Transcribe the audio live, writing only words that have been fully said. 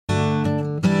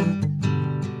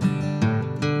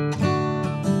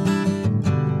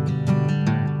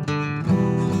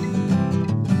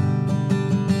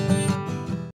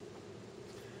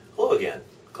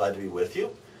with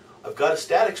you. I've got a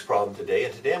statics problem today,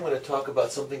 and today I'm going to talk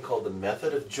about something called the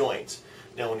method of joints.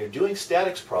 Now when you're doing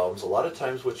statics problems, a lot of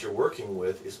times what you're working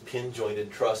with is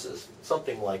pin-jointed trusses,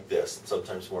 something like this,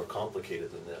 sometimes more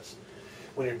complicated than this.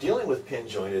 When you're dealing with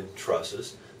pin-jointed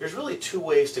trusses, there's really two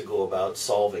ways to go about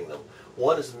solving them.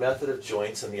 One is method of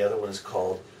joints, and the other one is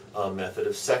called method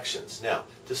of sections. Now,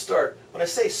 to start, when I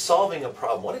say solving a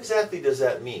problem, what exactly does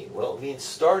that mean? Well, it means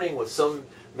starting with some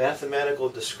mathematical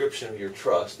description of your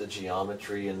truss, the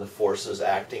geometry and the forces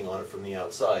acting on it from the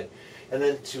outside, and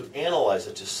then to analyze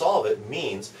it, to solve it,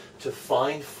 means to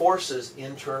find forces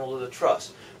internal to the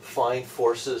truss, find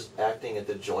forces acting at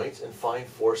the joints, and find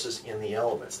forces in the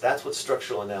elements. That's what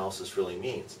structural analysis really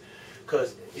means.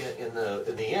 Because in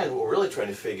the end, what we're really trying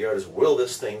to figure out is, will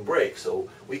this thing break? So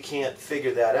we can't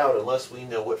figure that out unless we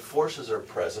know what forces are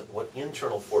present, what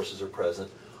internal forces are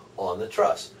present on the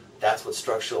truss. That's what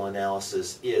structural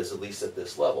analysis is, at least at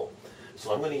this level.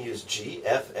 So I'm going to use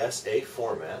GFSA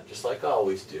format, just like I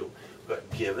always do. But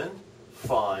given,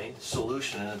 find,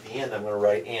 solution, and at the end I'm going to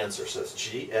write answer. So it's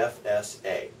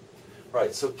GFSA.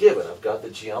 Right, so given, I've got the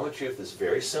geometry of this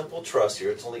very simple truss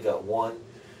here. It's only got one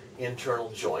internal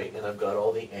joint, and I've got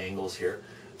all the angles here.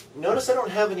 Notice I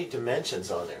don't have any dimensions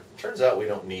on there. Turns out we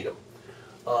don't need them.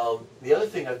 The other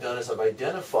thing I've done is I've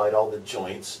identified all the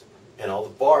joints and all the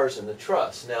bars in the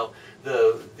truss. Now,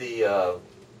 the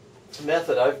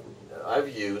method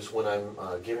I've used when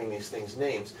I'm giving these things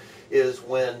names is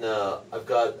when I've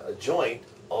got a joint,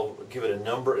 I'll give it a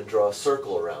number and draw a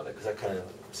circle around it, because that kind of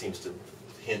seems to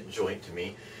hint joint to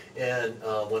me. And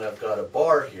when I've got a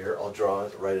bar here, I'll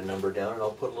write a number down, and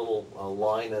I'll put a little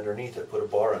line underneath it, put a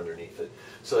bar underneath it.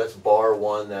 So that's bar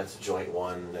 1, that's joint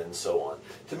 1, and so on.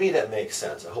 To me that makes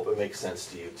sense. I hope it makes sense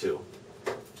to you too.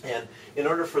 And in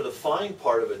order for the find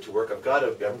part of it to work,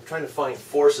 I'm trying to find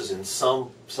forces in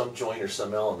some joint or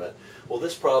some element. Well,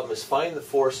 this problem is find the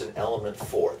force in element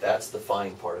 4. That's the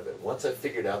find part of it. Once I've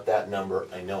figured out that number,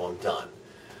 I know I'm done.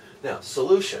 Now,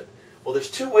 solution. Well,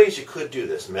 there's two ways you could do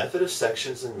this, method of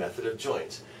sections and method of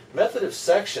joints. Method of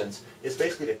sections is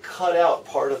basically to cut out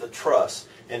part of the truss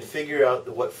and figure out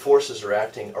what forces are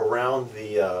acting around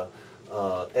the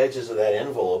edges of that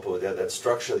envelope, or that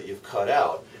structure that you've cut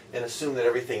out, and assume that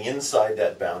everything inside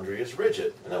that boundary is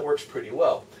rigid. And that works pretty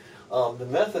well. The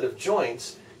method of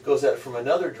joints goes at it from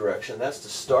another direction. That's to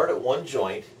start at one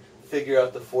joint, figure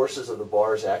out the forces of the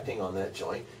bars acting on that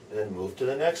joint, and then move to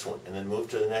the next one, and then move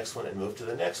to the next one, and move to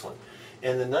the next one.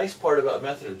 And the nice part about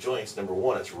method of joints, number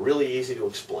one, it's really easy to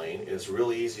explain, it's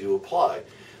really easy to apply.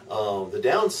 The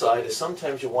downside is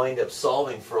sometimes you wind up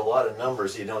solving for a lot of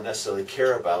numbers you don't necessarily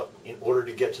care about in order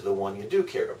to get to the one you do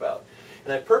care about.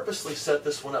 And I purposely set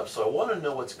this one up, so I want to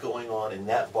know what's going on in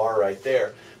that bar right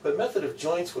there. But method of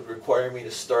joints would require me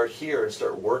to start here and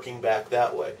start working back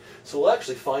that way. So we'll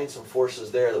actually find some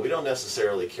forces there that we don't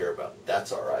necessarily care about.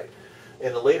 That's all right.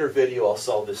 In a later video, I'll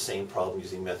solve this same problem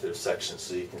using method of sections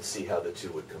so you can see how the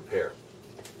two would compare.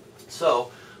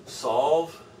 So,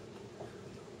 solve,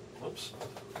 whoops,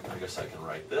 I guess I can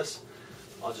write this.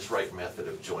 I'll just write method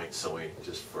of joints so we,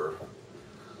 just for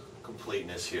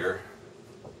completeness here.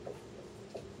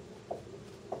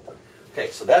 Okay,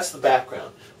 so that's the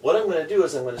background. What I'm going to do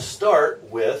is I'm going to start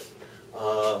with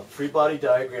free body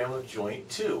diagram of joint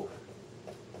 2.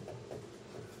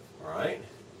 All right?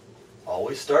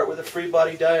 Always start with a free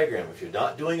body diagram. If you're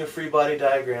not doing a free body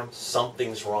diagram,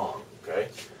 something's wrong. Okay?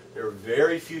 There are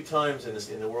very few times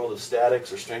in the world of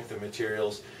statics or strength of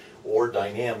materials or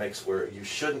dynamics where you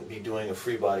shouldn't be doing a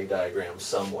free body diagram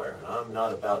somewhere. And I'm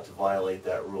not about to violate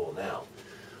that rule now.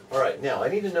 Alright, now I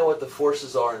need to know what the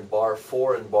forces are in bar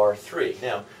 4 and bar 3.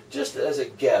 Now, just as a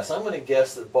guess, I'm going to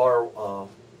guess that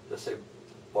let's say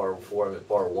bar 4, I'm at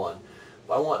bar 1.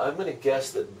 I'm going to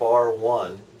guess that bar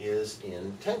 1 is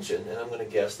in tension, and I'm going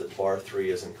to guess that bar 3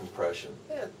 is in compression.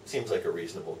 It seems like a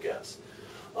reasonable guess.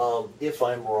 If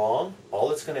I'm wrong, all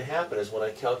that's going to happen is when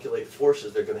I calculate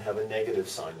forces, they're going to have a negative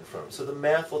sign in front of them. So the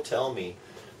math will tell me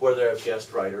whether I've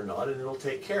guessed right or not, and it'll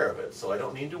take care of it. So I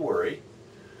don't need to worry.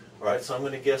 All right, so I'm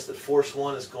going to guess that force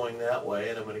 1 is going that way,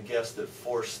 and I'm going to guess that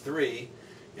force 3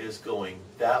 is going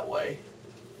that way.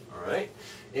 All right,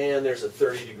 and there's a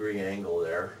 30-degree angle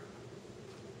there.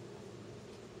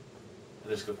 And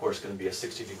there's, of course, going to be a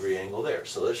 60-degree angle there.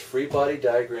 So there's free body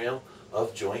diagram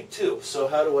of joint 2. So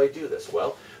how do I do this?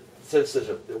 Well, since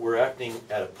we're acting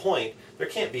at a point, there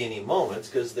can't be any moments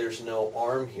because there's no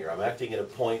arm here. I'm acting at a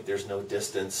point, there's no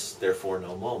distance, therefore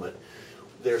no moment.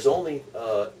 There's only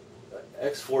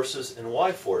x forces and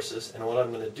y forces, and what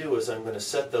I'm going to do is I'm going to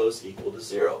set those equal to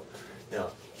 0. Now,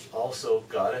 also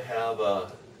got to have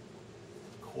a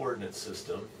coordinate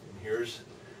system. And here's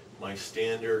my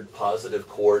standard positive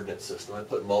coordinate system. I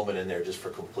put moment in there just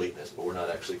for completeness, but we're not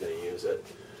actually going to use it.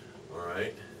 All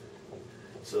right.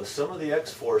 So the sum of the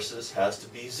x forces has to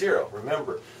be 0.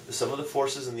 Remember, the sum of the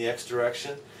forces in the x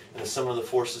direction and the sum of the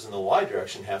forces in the y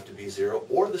direction have to be 0,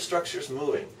 or the structure's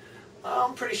moving.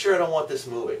 I'm pretty sure I don't want this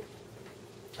moving.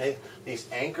 Okay? These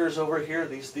anchors over here,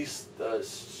 these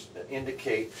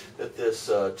indicate that this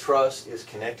truss is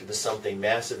connected to something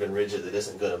massive and rigid that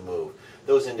isn't going to move.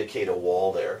 Those indicate a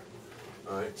wall there.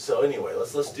 All right. So anyway,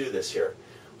 let's do this here.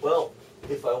 Well,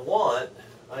 if I want,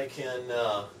 I can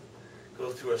go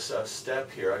through a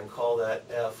step here. I can call that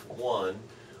F1.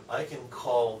 I can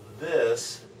call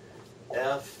this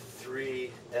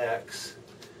F3x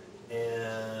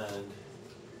and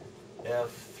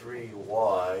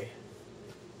F3y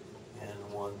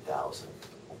and 1,000.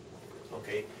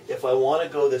 Okay, if I want to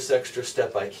go this extra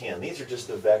step, I can. These are just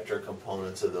the vector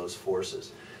components of those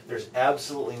forces. There's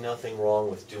absolutely nothing wrong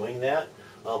with doing that.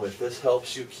 If this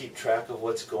helps you keep track of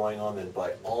what's going on, then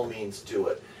by all means do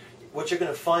it. What you're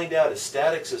going to find out is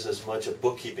statics is as much a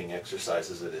bookkeeping exercise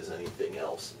as it is anything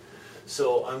else.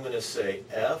 So I'm going to say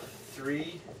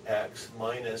F3x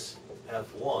minus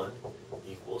F1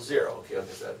 equals 0. Okay, I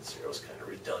guess that 0 is kind of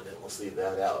redundant. Let's leave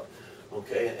that out.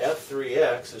 Okay, and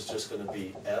F3x is just going to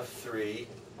be F3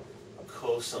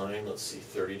 cosine, let's see,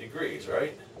 30 degrees,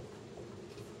 right?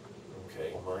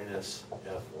 Okay, minus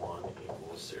F1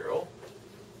 equals 0.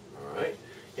 All right,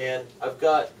 and I've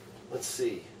got, let's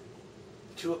see,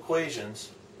 two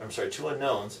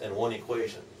unknowns and one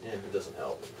equation. Yeah, it doesn't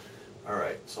help. All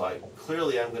right, so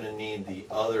clearly I'm going to need the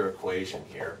other equation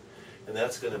here, and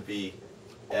that's going to be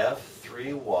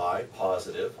F3y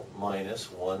positive minus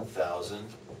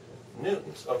 1,000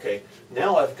 newtons. Okay,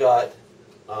 now I've got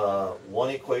one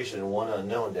equation and one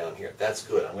unknown down here. That's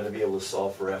good. I'm going to be able to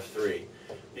solve for F3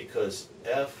 because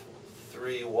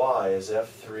F3y is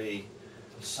F3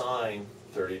 sine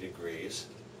 30 degrees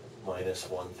minus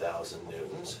 1,000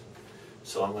 newtons.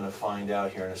 So I'm going to find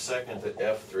out here in a second that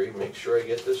F3, make sure I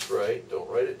get this right, don't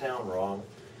write it down wrong,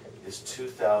 is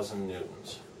 2,000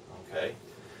 newtons. Okay?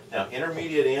 Now,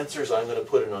 intermediate answers, I'm going to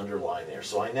put an underline there.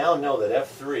 So I now know that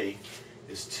F3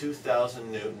 is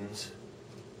 2,000 newtons,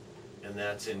 and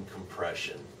that's in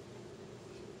compression.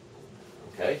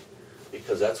 Okay?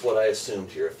 Because that's what I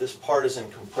assumed here. If this part is in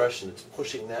compression, it's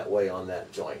pushing that way on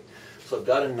that joint. So I've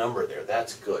got a number there.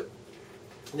 That's good.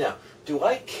 Now, do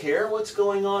I care what's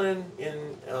going on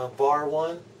in bar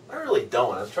 1? I really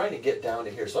don't. I'm trying to get down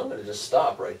to here, so I'm going to just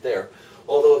stop right there.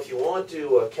 Although if you want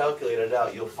to calculate it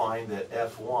out, you'll find that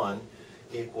F1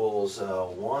 equals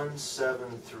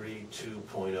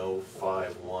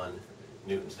 1732.051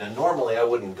 newtons. Now, normally I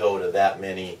wouldn't go to that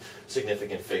many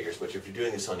significant figures, but if you're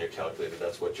doing this on your calculator,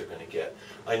 that's what you're going to get.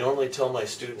 I normally tell my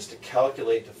students to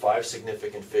calculate to 5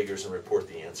 significant figures and report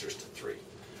the answers to 3.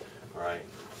 All right?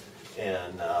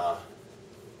 And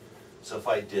so if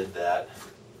I did that,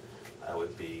 I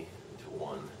would be to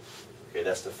 1. Okay,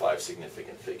 that's the 5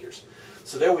 significant figures.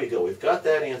 So there we go. We've got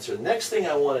that answer. The next thing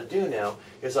I want to do now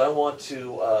is I want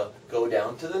to go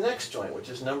down to the next joint, which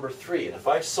is number 3. And if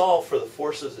I solve for the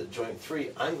forces at joint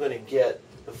 3, I'm going to get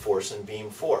the force in beam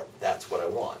 4. That's what I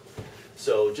want.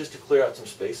 So just to clear out some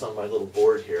space on my little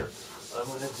board here, I'm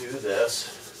going to do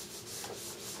this.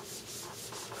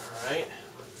 All right.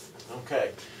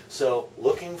 Okay. So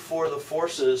looking for the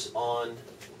forces on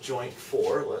joint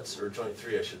 4, or joint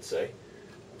 3 I should say.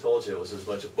 I told you it was as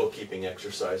much a bookkeeping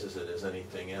exercise as it is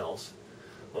anything else.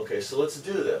 Okay, so let's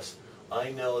do this.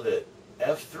 I know that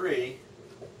F3,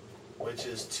 which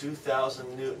is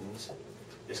 2,000 newtons,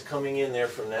 is coming in there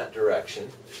from that direction.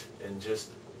 And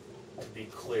just to be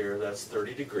clear, that's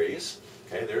 30 degrees.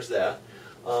 Okay, there's that.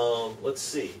 Let's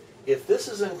see. If this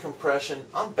is in compression,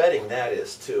 I'm betting that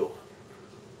is too.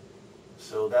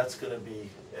 So that's going to be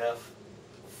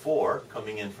F4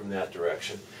 coming in from that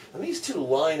direction. And these two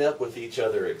line up with each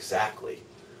other exactly.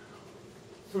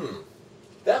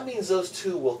 That means those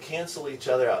two will cancel each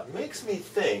other out. It makes me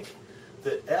think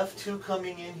that F2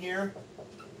 coming in here,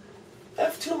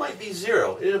 F2 might be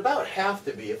 0. It'd about have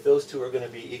to be if those two are going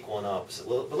to be equal and opposite.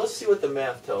 But let's see what the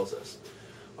math tells us.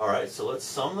 All right, so let's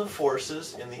sum the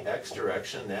forces in the x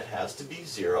direction. That has to be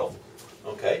 0.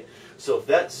 Okay, so if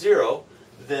that's 0,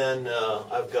 then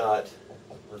I've got,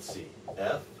 let's see,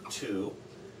 F2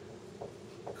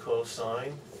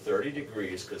 cosine 30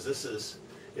 degrees, because it's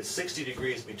 60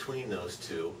 degrees between those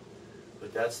two,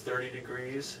 but that's 30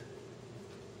 degrees,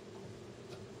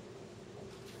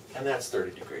 and that's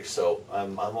 30 degrees, so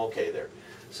I'm okay there.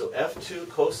 So F2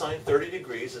 cosine 30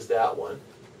 degrees is that one,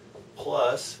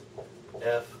 plus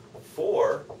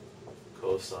F4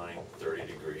 cosine 30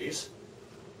 degrees,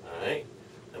 all right?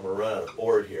 and we're running out of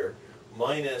board here,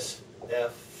 minus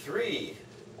F3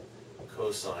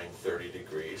 cosine 30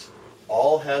 degrees,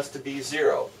 all has to be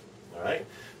 0. All right?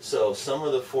 So sum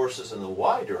of the forces in the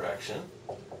y direction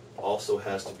also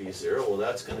has to be 0. Well,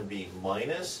 that's going to be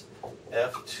minus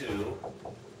F2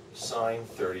 sine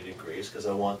 30 degrees, because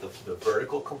I want the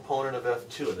vertical component of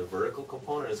F2, and the vertical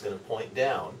component is going to point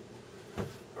down.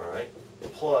 All right?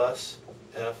 Plus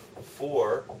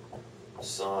F4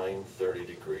 sine 30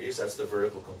 degrees. That's the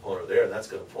vertical component there, and that's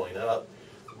going to point up.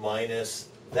 Minus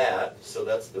that, so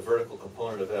that's the vertical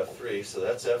component of F3, so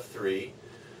that's F3.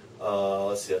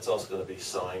 Let's see, that's also going to be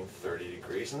sine 30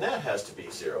 degrees, and that has to be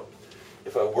 0.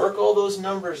 If I work all those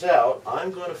numbers out, I'm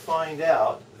going to find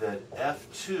out that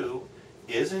F2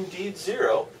 is indeed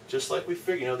 0, just like we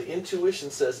figured. The intuition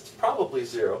says it's probably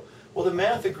 0. Well, the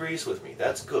math agrees with me.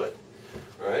 That's good,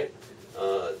 right?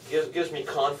 Gives me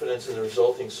confidence in the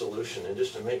resulting solution. And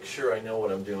just to make sure I know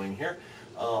what I'm doing here,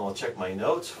 I'll check my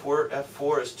notes.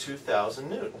 F4 is 2,000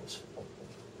 newtons.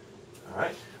 All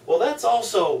right. Well, that's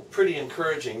also pretty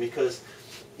encouraging, because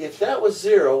if that was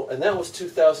 0 and that was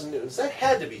 2,000 newtons, that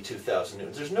had to be 2,000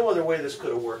 newtons. There's no other way this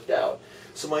could have worked out.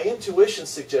 So my intuition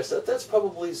suggests that that's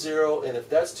probably 0, and if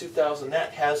that's 2,000,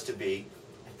 that has to be.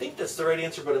 I think that's the right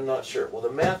answer, but I'm not sure. Well,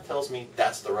 the math tells me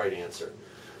that's the right answer.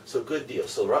 So good deal.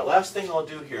 So the last thing I'll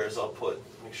do here is I'll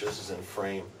make sure this is in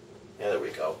frame. Yeah, there we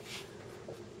go.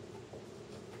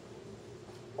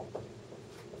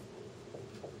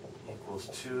 Equals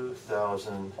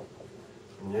 2,000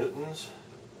 newtons,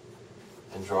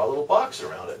 and draw a little box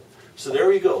around it. So there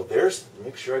we go.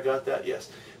 Make sure I got that.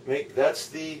 Yes. That's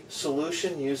the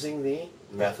solution using the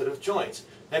method of joints.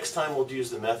 Next time we'll use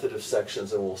the method of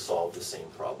sections, and we'll solve the same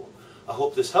problem. I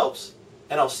hope this helps,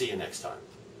 and I'll see you next time.